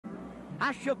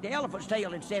I shook the elephant's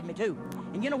tail in 72.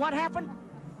 And you know what happened?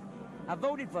 I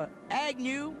voted for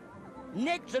Agnew,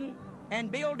 Nixon,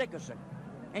 and Bill Dickerson.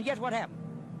 And guess what happened?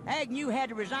 Agnew had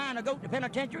to resign or go to the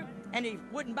penitentiary, and he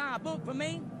wouldn't buy a book from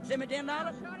me, send me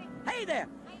 $10. Hey there.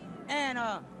 And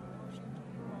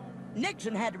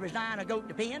Nixon had to resign or go to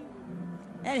the pen,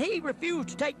 and he refused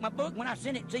to take my book when I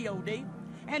sent it COD.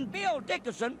 And Bill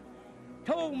Dickerson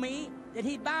told me that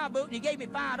he'd buy a book, and he gave me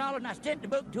 $5, and I sent the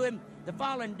book to him the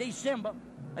following December,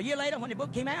 a year later when the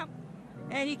book came out.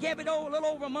 And he kept it a little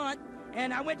over a month,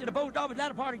 and I went to the post office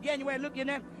latter part of January and looked in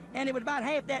there, and it was about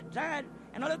half that size,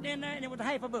 and I looked in there, and it was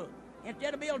half a book.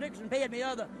 Instead of Bill Dixon paying me the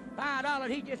other $5,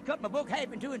 he just cut my book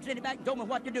half in two and sent it back and told me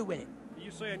what to do with it.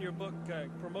 You saying your book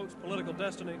promotes political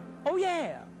destiny? Oh,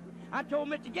 yeah. I told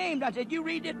Mr. James, I said, you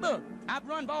read this book. I've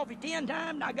run for office 10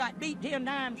 times, and I got beat 10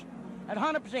 times at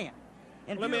 100%.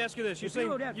 And let me ask you this. You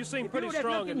seem pretty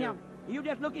strong in here. You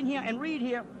just look in here and read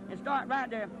here and start right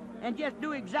there and just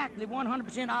do exactly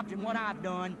 100% opposite what I've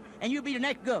done, and you'll be the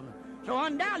next governor. So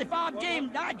undoubtedly, Father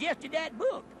James digested that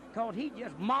book because he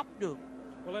just mopped up.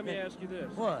 Well, let me ask you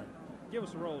this. What? Give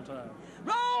us a roll tide.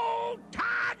 Roll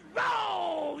tide,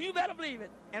 roll! You better believe it.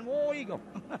 And War Eagle.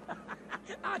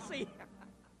 I see.